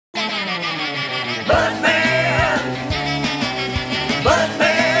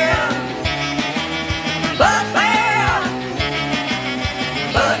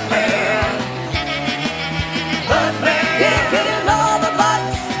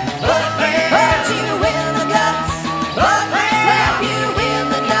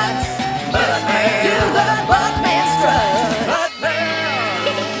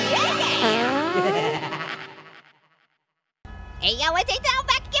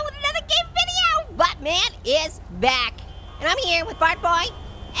back. And I'm here with Fart Boy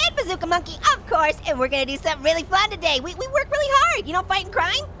and Bazooka Monkey, of course, and we're gonna do something really fun today. We work really hard, you know, fighting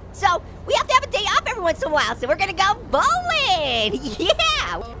crime. So we have to have a day off every once in a while, so we're gonna go bowling.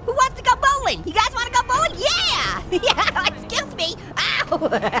 Yeah! Who wants to go bowling? You guys wanna go bowling? Yeah! Yeah, excuse me. Ow!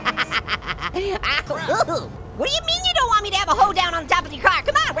 Ow. What do you mean you don't want me to have a hoedown on the top of your car?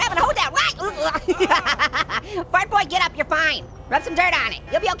 Come on, we're having a hoedown. What? Fart Boy, get up, you're fine. Rub some dirt on it,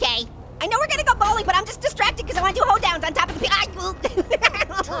 you'll be okay. I know we're gonna go bowling, but I'm just distracted because I wanna do hoedowns on top of the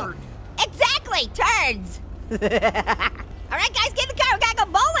Turd. Exactly, turds. All right, guys, get in the car. We gotta go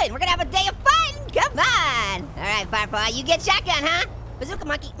bowling. We're gonna have a day of fun. Come on. All right, Fart Boy, you get shotgun, huh? Bazooka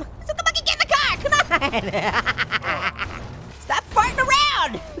Monkey, get in the car. Come on. Stop farting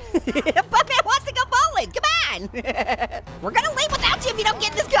around. Buttman wants to go bowling. Come on. We're gonna leave without you if you don't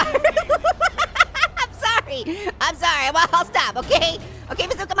get in this car. I'm sorry. Well, I'll stop, okay? Okay,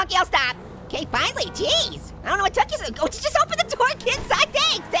 Bazooka Monkey, I'll stop. Okay, finally, jeez. I don't know what took you so. Oh, just open the door, get inside.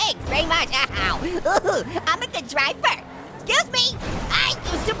 Thanks very much. Ow. Ooh, I'm a good driver. Excuse me.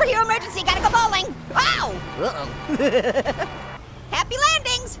 Superhero emergency, gotta go bowling. Ow. Uh-oh. Happy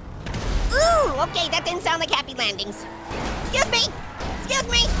landings. Ooh, okay, that didn't sound like happy landings. Excuse me.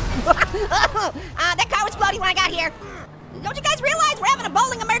 That car was floating when I got here. Don't you guys realize we're having a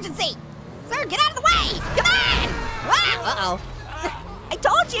bowling emergency? Sir, get out of the way. Come on. Wow. Uh-oh. I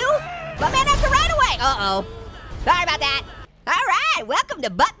told you. Buttman has the right away. Uh-oh. Sorry about that. All right, welcome to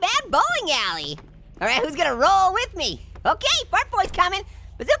Buttman Bowling Alley. All right, who's gonna roll with me? Okay, Fart Boy's coming.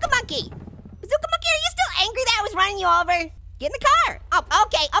 Bazooka Monkey, are you still angry that I was running you over? Get in the car. Oh,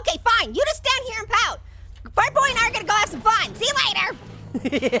 okay, fine. You just stand here and pout. Fart Boy and I are gonna go have some fun. See you later.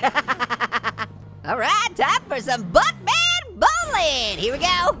 All right, time for some Buttman bowling. Here we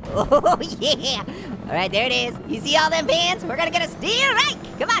go. Oh, yeah. All right, there it is. You see all them pins? We're gonna get a steer right.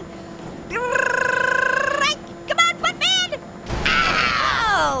 Come on. Right. Come on, Buttman.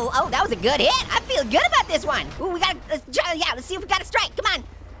 Ow! Oh, that was a good hit. I feel good about this one. Ooh, let's see if we got a strike. Come on,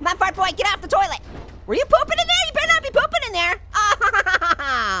 Fart Boy, get off the toilet. Were you pooping in there? You better not be pooping in there.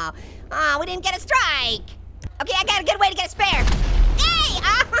 Oh, we didn't get a strike. Okay, I got a good way to get a spare. Hey,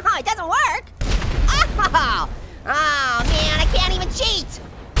 it doesn't work. Oh, man, I can't even cheat.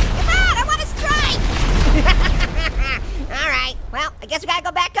 Come on, I want a strike. All right, well, I guess we gotta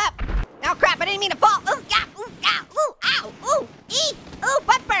go back up. Oh crap, I didn't mean to fall. Ooh, yeah, ooh, ow, ooh,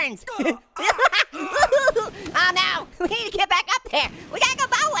 butt burns. Oh no, we need to get back up there. We gotta go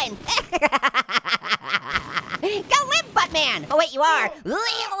bowling. Go live, Buttman. Oh wait, you are.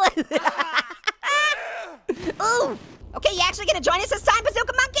 Ooh, okay, you actually gonna join us this time,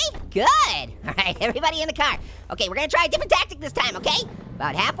 Bazooka Monkey? Good, all right, everybody in the car. Okay, we're gonna try a different tactic this time, okay?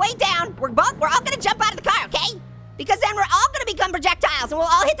 About halfway down, we're all gonna jump out of the car, okay? Because then we're all gonna become projectiles and we'll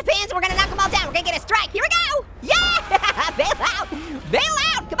all hit the pins and we're gonna knock them all down. We're gonna get a strike. Here we go! Yeah! Bail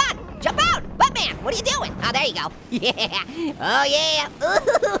out! Come on, jump out! Buttman, what are you doing? Oh, there you go. Yeah! Oh, yeah!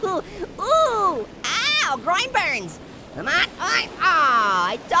 Ooh! Ow! Groin burns! Come on! Oh,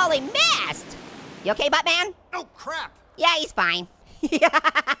 I totally missed! You okay, Buttman? Oh, crap! Yeah, he's fine. Where'd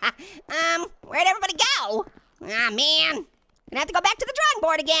everybody go? Ah, man. Gonna have to go back to the drawing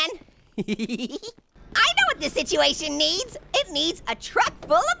board again. I know what this situation needs. It needs a truck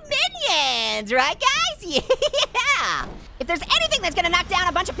full of minions, right guys? Yeah! If there's anything that's gonna knock down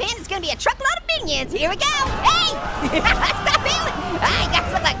a bunch of pins, it's gonna be a truckload of minions. Here we go. Hey! Stop bailing! Ah, you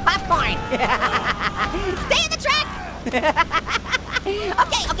guys look like popcorn. Stay in the truck!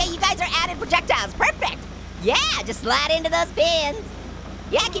 Okay, you guys are added projectiles. Perfect. Yeah, just slide into those pins.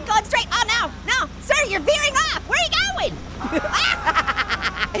 Yeah, keep going straight. Oh, no, sir, you're veering off. Where are you going?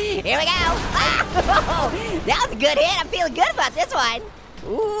 Here we go. Oh, that was a good hit. I'm feeling good about this one.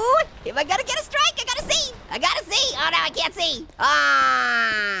 Ooh, am I gonna get a strike? I gotta see. Oh, no, I can't see.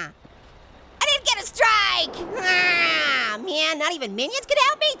 I didn't get a strike. Man, not even minions could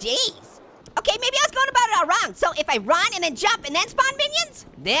help me? Jeez. Okay, maybe I was going about it all wrong. So if I run and then jump and then spawn minions,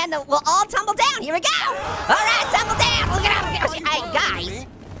 then we'll all tumble down. Here we go. All right, tumble down. Look at how. Hey,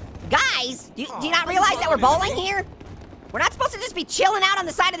 guys, do you not realize that we're bowling here? We're not supposed to just be chilling out on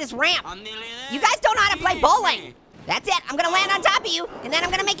the side of this ramp. You guys don't know how to play bowling. That's it. I'm gonna land on top of you, and then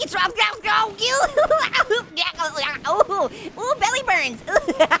I'm gonna make you throw. Ooh, belly burns.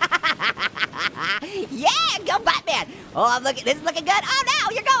 Yeah, go Buttman. Oh, this is looking good. Oh no,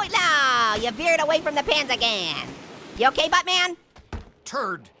 you're going. No, you veered away from the pins again. You okay, Buttman?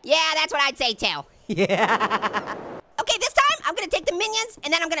 Turd. Yeah, that's what I'd say too. Yeah. Okay, this time I'm gonna take the minions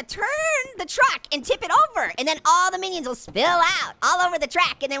and then I'm gonna turn the truck and tip it over, and then all the minions will spill out all over the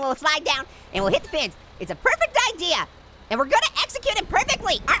track, and then we'll slide down and we'll hit the pins. It's a perfect idea, and we're gonna execute it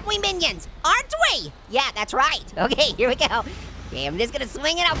perfectly, aren't we? we, minions? Aren't we? Yeah, that's right. Okay, here we go. Okay, I'm just gonna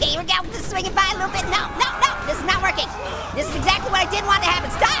swing it. Okay, here we go. Just swing it by a little bit. No, no, no. This is not working. This is exactly what I didn't want to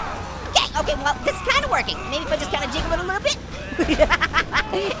happen. Stop. Okay, well, this is kind of working. Maybe if I just kind of jiggle it a little bit.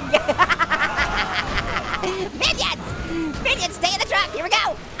 Minions, stay in the truck. Here we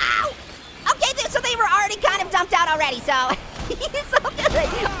go. Ow. Okay, so they were already kind of dumped out already, so. So good.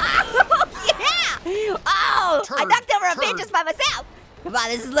 Oh, yeah. Oh, I knocked over a bin just by myself. Come on,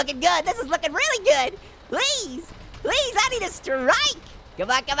 this is looking good. This is looking really good. Please, I need a strike. Come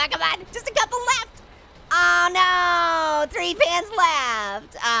on. Just a couple left. Oh no, 3 pins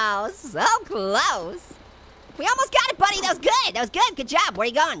left. Oh, so close. We almost got it, buddy. That was good. Good job. Where are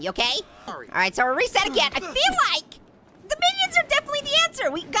you going? You okay? Sorry. All right, so we'll reset again. I feel like the minions are definitely the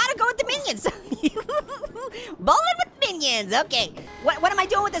answer. We gotta go with the minions. Bowling with minions. Okay. What am I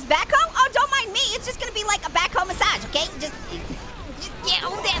doing with this backhoe? Oh, don't mind me. It's just gonna be like a backhoe massage. Okay. Just get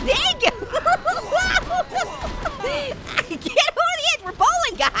over there. There you go. Get over the edge. We're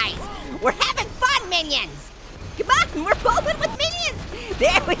bowling, guys. We're having fun, minions. Come on, we're bowling with minions.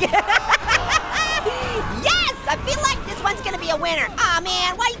 There we go. Yes, I feel like this one's gonna be a winner. Aw,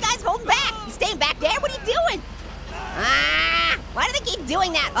 man, why are you guys holding back? You staying back there? What are you doing? Why do they keep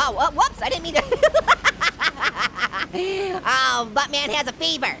doing that? Oh, whoops, I didn't mean to. Oh, Buttman has a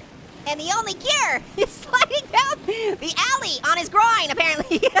fever. And the only cure is sliding down the alley on his groin,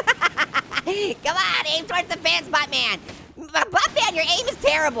 apparently. Come on, aim towards the fence, Buttman. Buttman, your aim is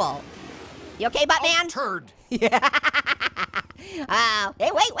terrible. You okay, Buttman? Oh, turd. Hey,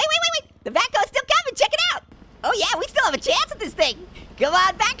 wait. The backhoe's still coming, check it out. Oh yeah, we still have a chance at this thing. Come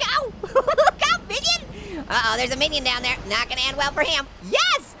on, backhoe. Look out, minion. Uh-oh, there's a minion down there. Not gonna end well for him.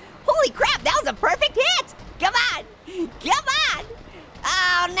 Yes! Holy crap, that was a perfect hit. Come on.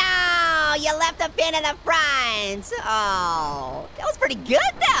 Oh no, you left a pin in the front. Oh, that was pretty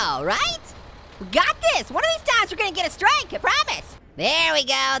good though, right? We got this. One of these times we're gonna get a strike, I promise. There we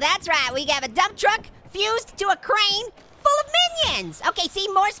go, that's right. We have a dump truck fused to a crane full of minions. Okay, see,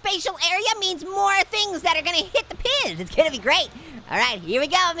 more spatial area means more things that are gonna hit the pins. It's gonna be great. All right, here we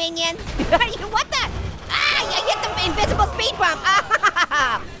go, minions. What the? I hit the invisible speed bump.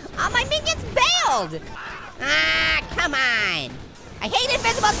 Oh, my minions bailed. Come on. I hate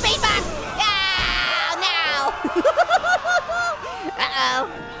invisible speed bump. Oh, no. Uh-oh.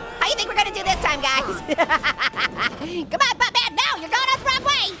 How you think we're gonna do this time, guys? Come on, Buttman, no, you're going out the wrong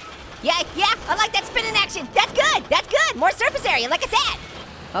way. Yeah, I like that spinning action. That's good. More surface area, like I said.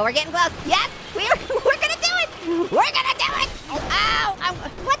 Oh, we're getting close. Yes, we're gonna do it. Oh,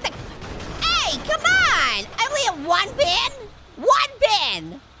 what the? Hey, come on. I only have 1 pin. 1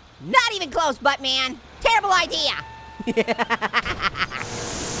 pin. Not even close, Buttman. Terrible idea.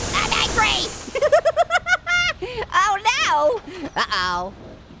 I'm angry. Oh no. Uh-oh.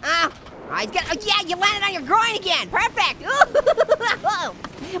 He's gonna, oh, yeah, you landed on your groin again. Perfect.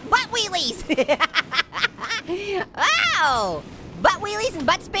 Butt wheelies. Oh, butt wheelies and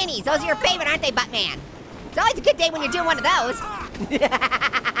butt spinnies. Those are your favorite, aren't they, Buttman? It's always a good day when you're doing one of those.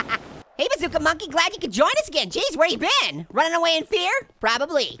 Hey, Bazooka Monkey, glad you could join us again. Jeez, where you been? Running away in fear?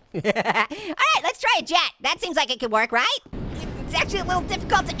 Probably. All right, let's try a jet. That seems like it could work, right? It's actually a little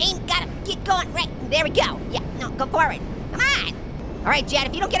difficult to aim. Gotta get going. Right, there we go. Yeah, no, go forward. Come on. All right, Jet,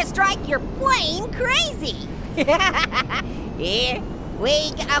 if you don't get a strike, you're plain crazy. Here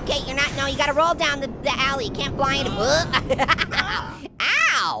we go. Okay, you're not, no, you gotta roll down the alley. You can't fly into,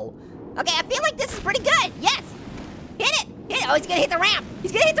 Ow. Okay, I feel like this is pretty good. Yes, hit it. Oh, he's gonna hit the ramp.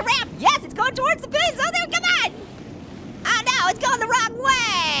 Yes, it's going towards the pins. Oh, there, come on. Oh no, it's going the wrong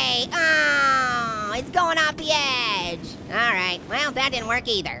way. Oh, it's going off the edge. All right, well, that didn't work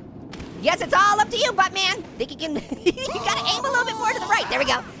either. Yes, it's all up to you, Buttman. Think you can, you gotta aim a little bit more to the right. There we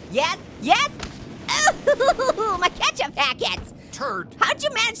go. Yes. Ooh, my ketchup packets. Turd. How'd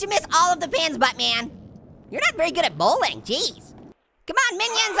you manage to miss all of the pins, Buttman? You're not very good at bowling, jeez. Come on,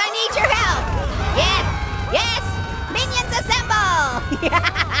 minions, I need your help. Yes, minions assemble.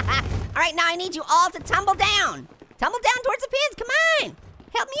 All right, now I need you all to tumble down. Tumble down towards the pins, come on.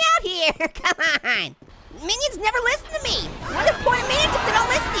 Help me out here, come on. Minions never listen to me. What is the point of minions if they don't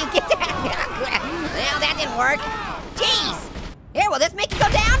listen to you? Get down. Well, that didn't work. Jeez. Here, will this make you go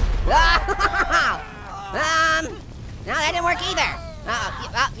down? No, that didn't work either.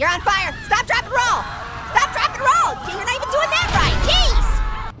 You're on fire. Stop, drop, and roll. You're not even doing that right. Jeez.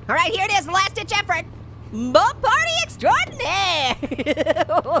 All right, here it is, last-ditch effort. Boat party extraordinaire.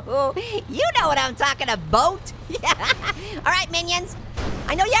 You know what I'm talking about. All right, minions.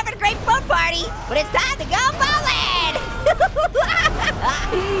 I know you're having a great boat party, but it's time to go bowling!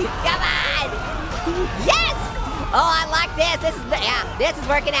 Come on! Yes! Oh, I like this. This is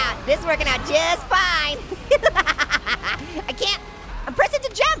working out. This is working out just fine. I can't. I'm pressing to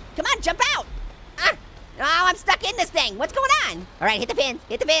jump. Come on, jump out. Oh, I'm stuck in this thing. What's going on? All right, hit the pins.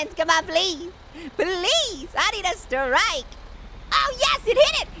 Hit the pins. Come on, please. Please. I need a strike. Oh, yes, it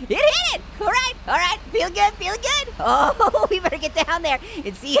hit it. It hit it. All right. Feeling good, feeling good. Oh, we better get down there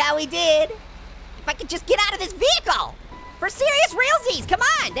and see how we did. If I could just get out of this vehicle. For serious realsies, come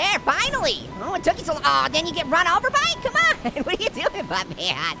on, there, finally. Oh, it took you so long. Oh, then you get run over by it? Come on, what are you doing,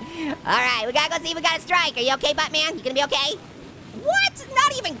 Buttman? All right, we gotta go see if we got a strike. Are you okay, Buttman? You gonna be okay? What?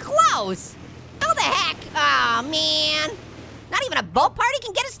 Not even close. How the heck? Oh, man. Not even a boat party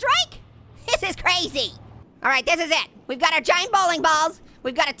can get a strike? This is crazy. All right, this is it. We've got our giant bowling balls.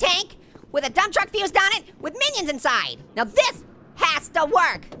 We've got a tank with a dump truck fused on it with minions inside. Now this has to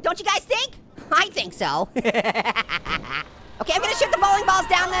work. Don't you guys think? I think so. Okay, I'm gonna shoot the bowling balls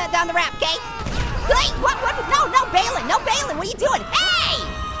down the ramp, okay? Hey, what? No bailing, no bailing. What are you doing? Hey!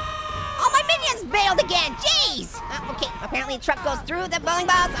 All my minions bailed again, jeez! Okay, apparently the truck goes through the bowling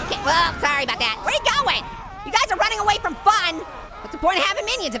balls. Okay, well, sorry about that. Where are you going? You guys are running away from fun. What's the point of having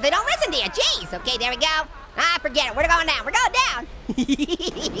minions if they don't listen to you? Jeez, okay, there we go. Forget it, we're going down, we're going down.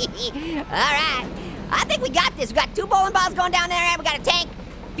 All right, I think we got this. We got 2 bowling balls going down there, and we got a tank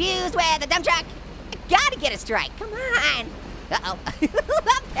fused with a dump truck. I gotta get a strike, come on. Uh-oh,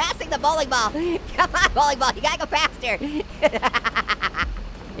 I'm passing the bowling ball. Come on, bowling ball, you gotta go faster.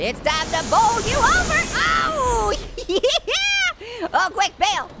 It's time to bowl you over. Oh, yeah. Oh, quick,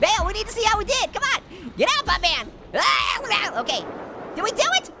 bail, we need to see how we did. Come on, get out, Buttman. Okay, did we do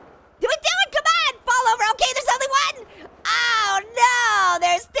it? Did we do it? Come on, fall over. Okay, there's only one. Oh, no,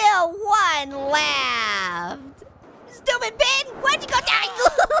 there's still one left. Stupid pin, where'd you go down?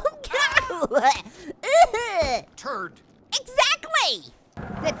 Turd. Exactly.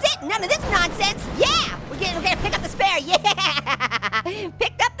 That's it, none of this nonsense. Yeah, we're gonna pick up the spare, yeah.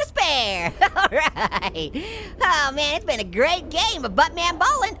 Picked up the spare, all right. Oh man, it's been a great game of Buttman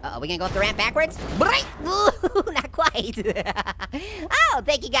bowling. Uh-oh, we gonna go up the ramp backwards? Not quite. Oh,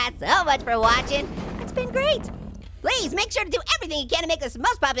 thank you guys so much for watching. It's been great. Please make sure to do everything you can to make this the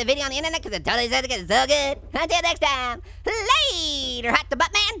most popular video on the internet because it totally is so good. Until next time, later, hot the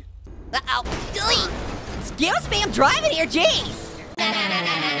Buttman. Uh-oh, excuse me, I'm driving here, jeez.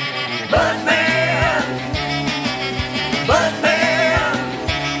 Buttman! Buttman!